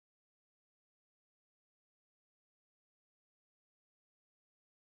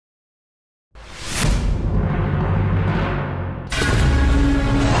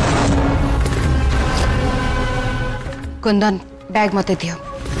Kundan bag मते दियो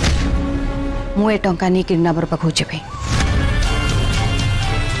मु ए टंका नहीं किडनैपर पाखु जेबे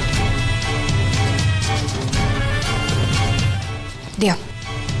दियो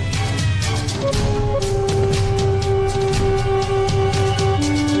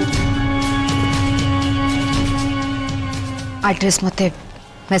एड्रेस मते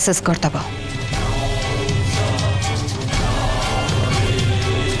मैसेज कर दबो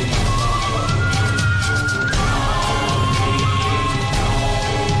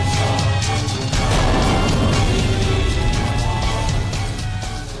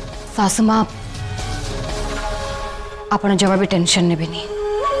सासु माँ आपण जमा भी टेंशन ने नहीं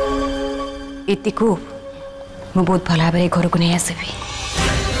इति को मु बहुत भल भाव घर को नहीं आसबी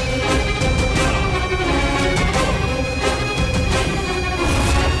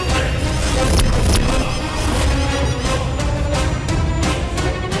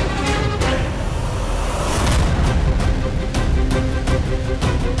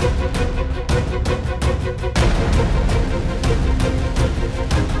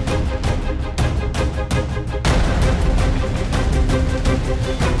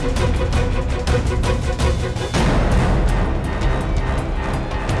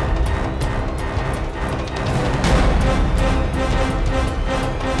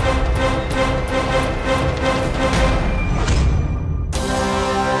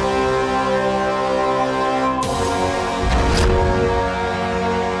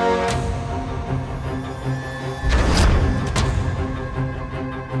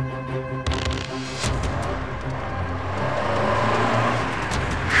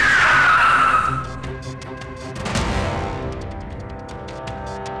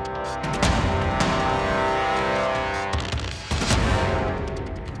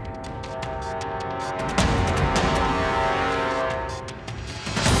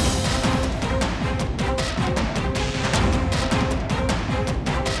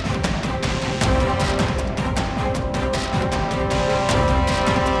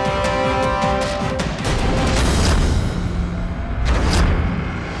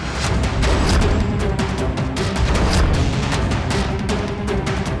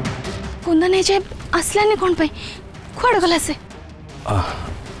आसलानी कौन पाई कुआड़ गला से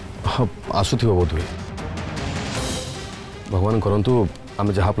आसुथि बोध हुए भगवान करंतु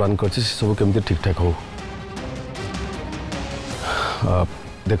आम जहाँ प्लान कर सब केमती ठीक ठाक हो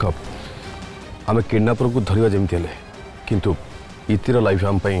देख आम किडनैपर को धरवा जमी हेले किंतु इतिर लाइफ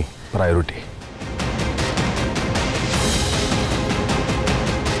आम प्रायोरिटी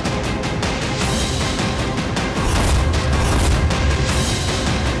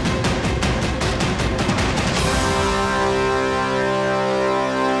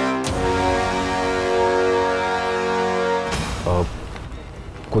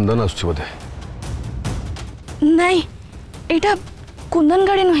कुंदन आसुची बोधे नहीं एटा कुंदन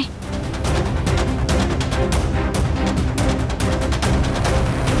गाड़ी नुहे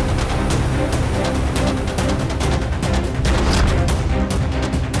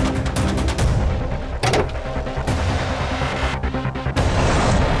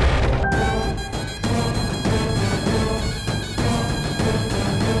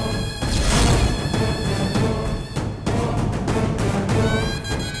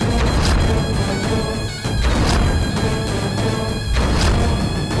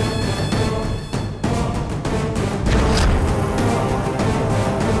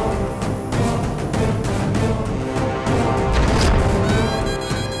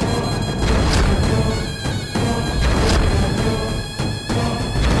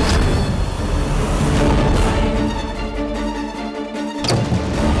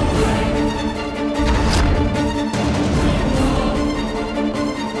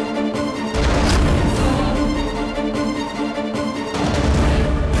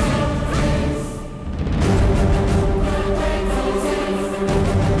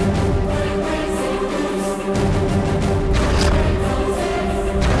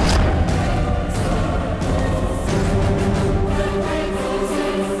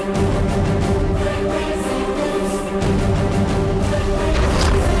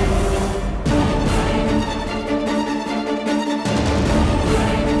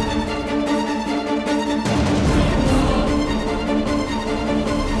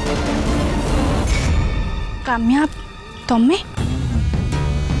कामयाब तमे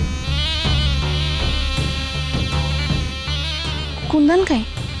कुंदन कहीं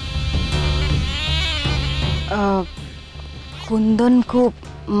कुंदन को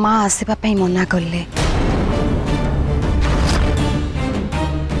माँ आसवा मना कले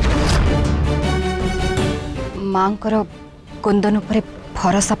माँ कुंदन उपरे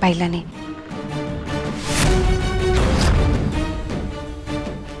भरोसा पाइलानी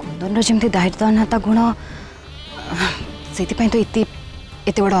कुंदन जमी दायित्वहीनता गुण से तो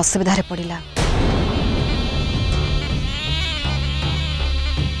एत बड़ असुविधा पड़ा।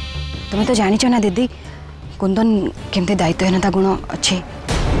 तुम्हें तो जानिच ना दीदी कुंदन केमती दायित्वहीनता गुण अच्छे।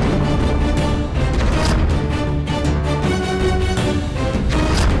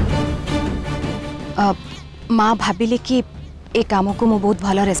 माँ भाविले कि ए काम को मु बहुत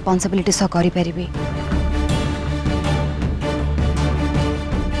भल रेस्पॉन्सिबिलिटी सह करि परिबी।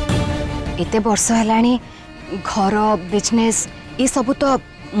 एते वर्ष हेलाणी घर बिजनेस ये सब तो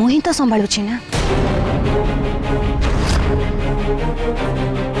मुही तो संभालुची ना।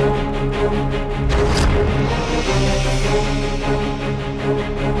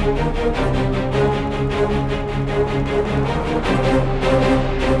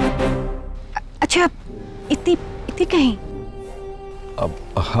 अच्छा इति इति कहीं अब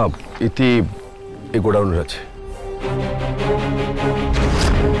हाँ इति ए गोडाउन रे अछि।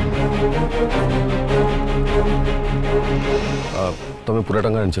 तमे पूरा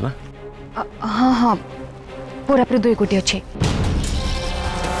टंगा आनछ ना? हाँ हाँ पूरा पूरी 2 कोटी अच्छे।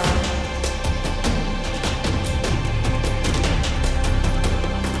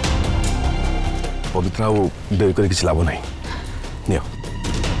 पवित्रा वो देरी कर किसी लाभ नहीं नियो।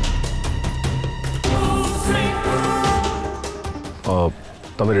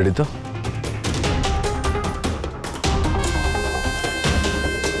 तमे रेडी तो?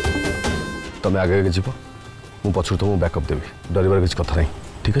 तमे आगे आगे जीव मु पछुर तुमको बैकअप देवी डरबार किसी कथा नहीं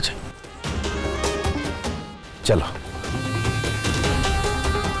ठीक अच्छे चलो।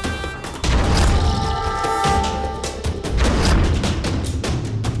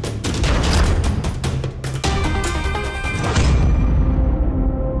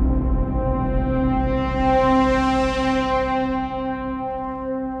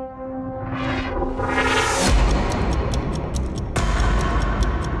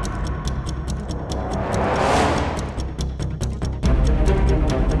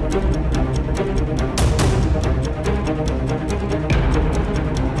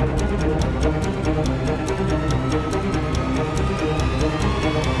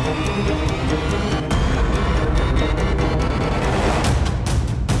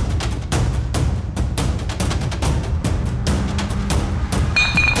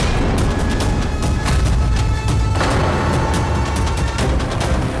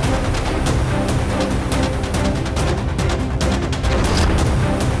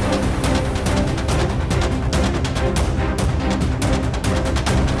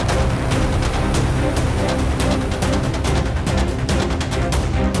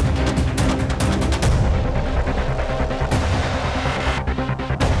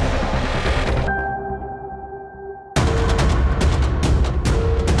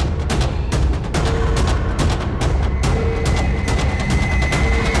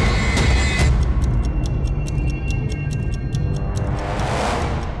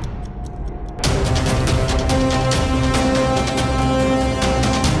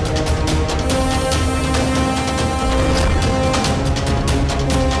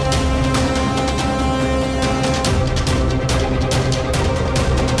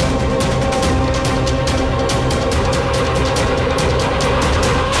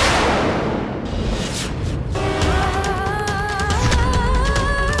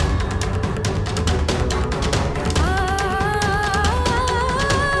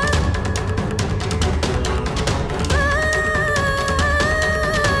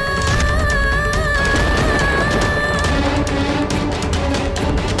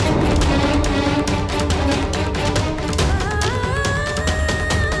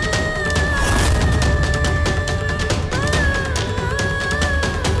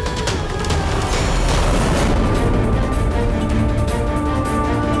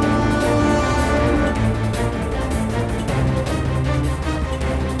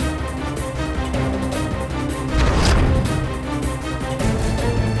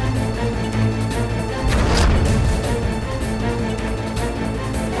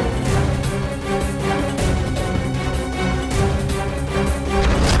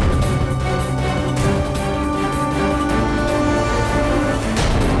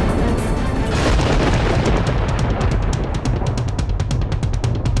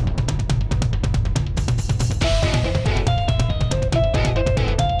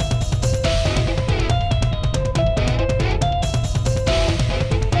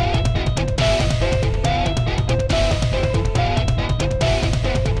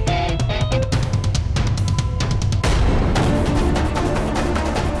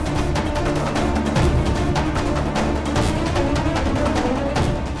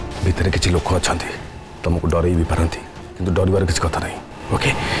 भितर किसी लोक अच्छा तुमको डर भी पारती कि डरबार किसी कथा नहीं।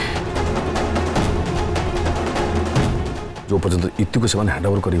 ओके जो पर्यंत इति को से हैंड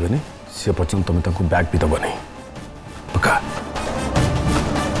ओवर करेंगे से पर्यंत तुम बैग भी दब नहीं पक्का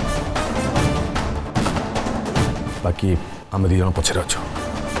बाकी आम दी जन पछरे अच्छ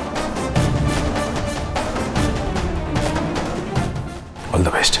ऑल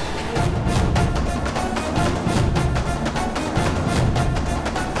द बेस्ट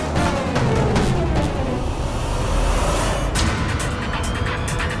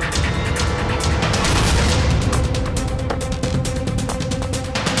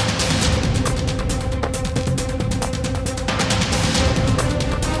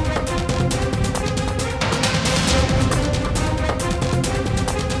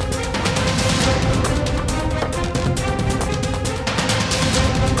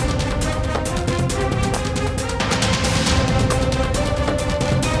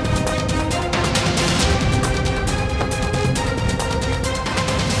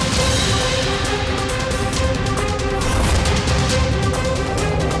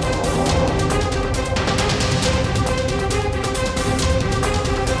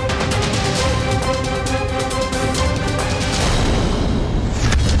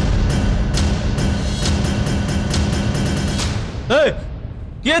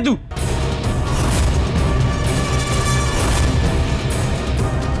ये तू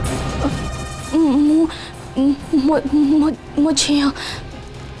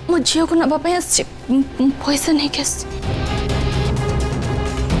मो झील को नाप पैसा नहीं के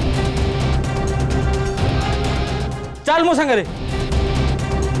चल मो संगे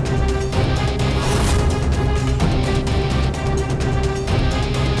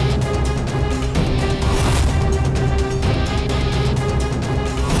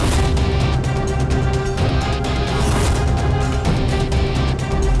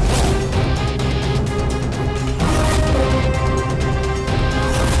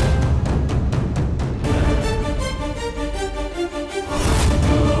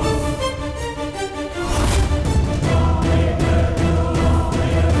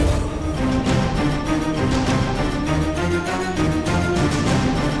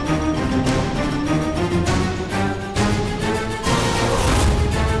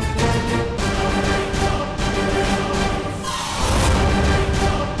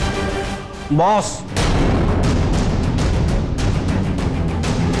बॉस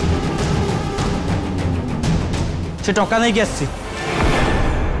से टका नहीं कि आसी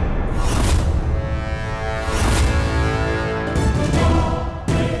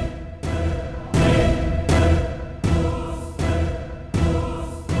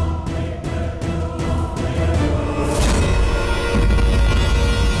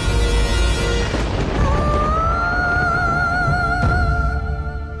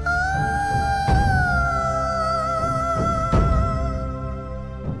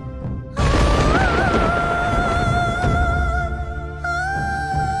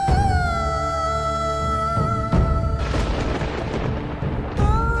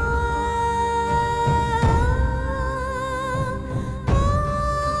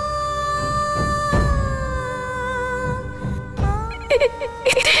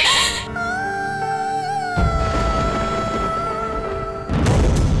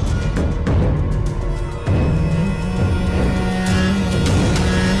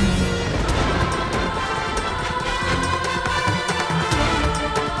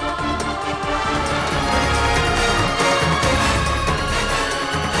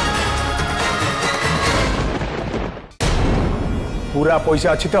पूरा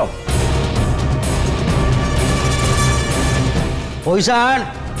पैसा अच्छी तो पैसा आन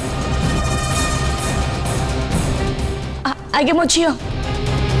आगे मो झील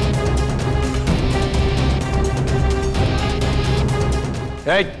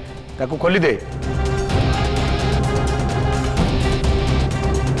ताकू खोली दे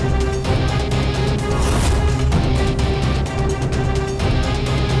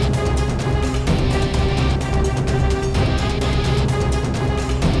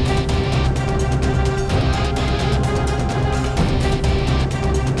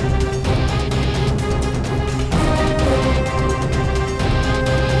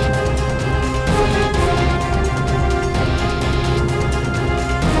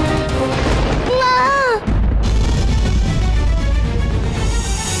ना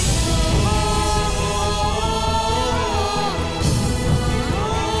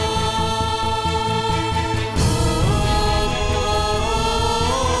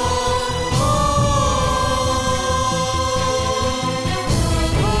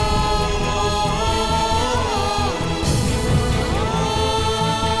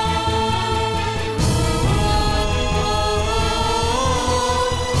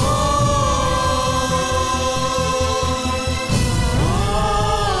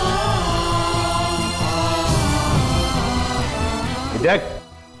देख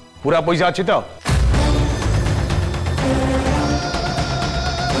पूरा पैसा अच्छी तो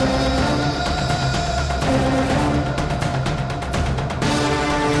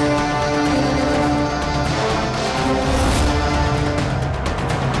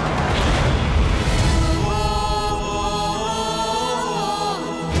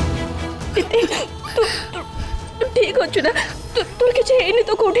ठीक अच्छु ना तोर किसी है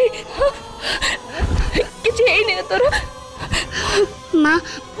तो कौटी किसी है ना तोर माँ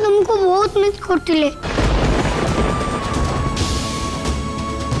तुमको बहुत मिस करती ले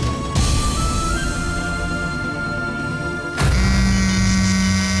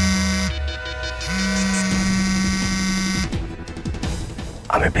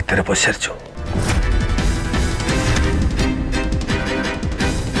आमे भितर पसरछु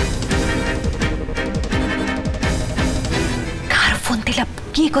कार फोन दिला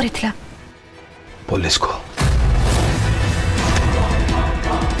की करितला पुलिस को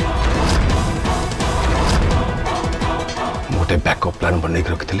मोटे बैकअप प्लान बन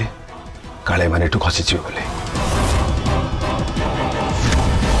के रखी काले माने एठू खसीजी बोले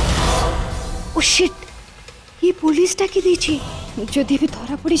ओ शिट ये पुलिस टाकी देछि जदि भी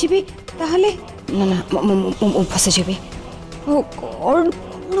धरा पड़ी जीबी ताहले ना ना मु फसे जीबी ओ कोन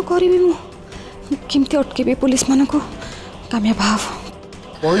करिबी मु किमते अटकेबी पुलिस माने को काम्या भाव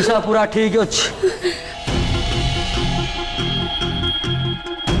पैसा पूरा ठीक अछि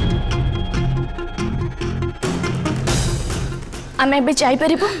आमे बे जाई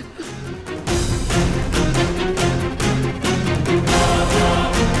परिबो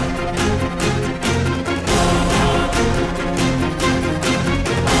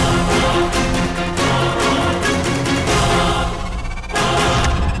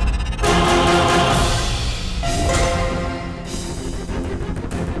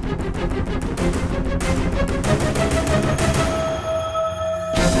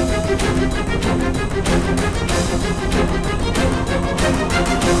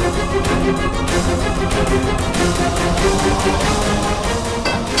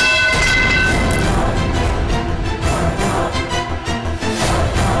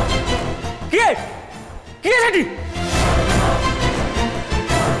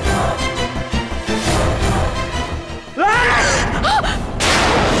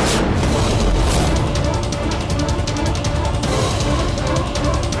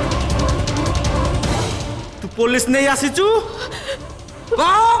पुलिस नहीं आसीचु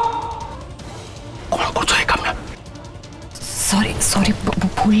सॉरी सॉरी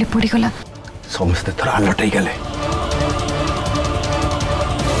भूल पड़ी गला समस्ते थोड़ा अलर्ट गले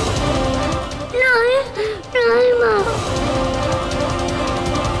नहीं माँ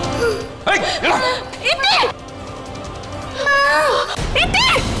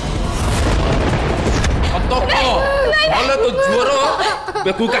तो ज्वर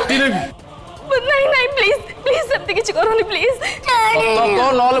बेकू काटी लेबी नहीं नहीं प्लीज प्लीज सब किसी करोनी प्लीज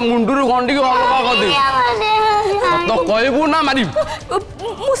तो नले मुंडुरु गंडी को अलगा कर दे तो कहबू ना मारी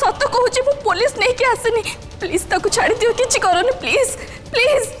मु सत्य कहूची मु पुलिस नहीं के आसनी प्लीज ताको छाड़ी दियो किछि करोनी प्लीज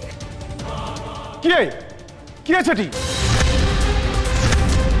प्लीज किए किए छठी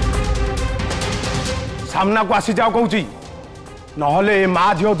सामना को आसी जाओ कहूची नहले ए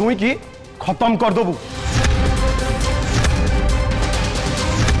मां झियो दुई की खत्म कर दबू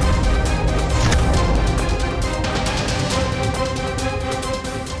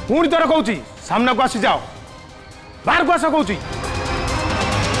पुणी तरह कहूची सामना को आसी जाओ बाहर को आस कहूची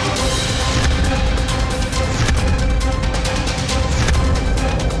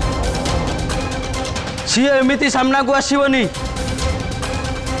सी एमती सामना को आसबनी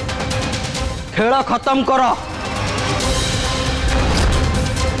खेल खत्म कर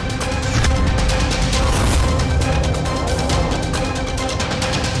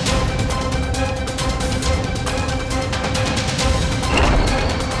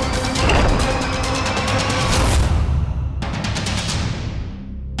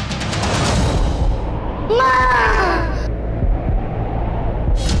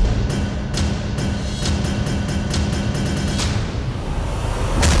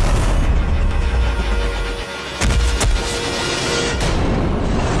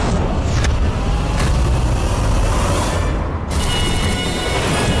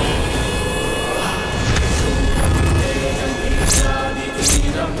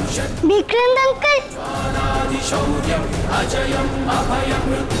विक्रांत अंकल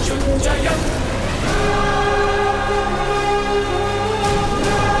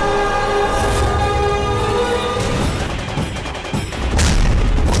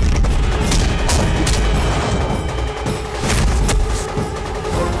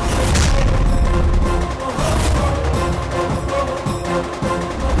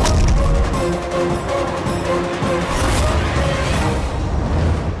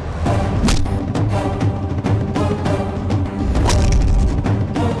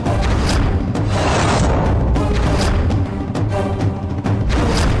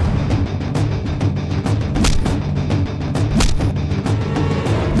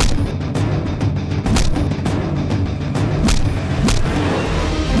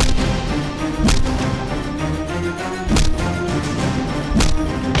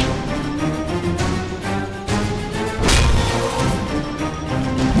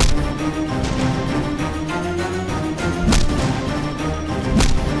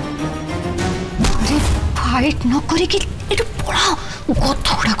फाइट न करिकी एटू पळाओ गथ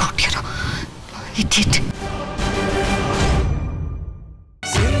गुडा कोठियार इडियट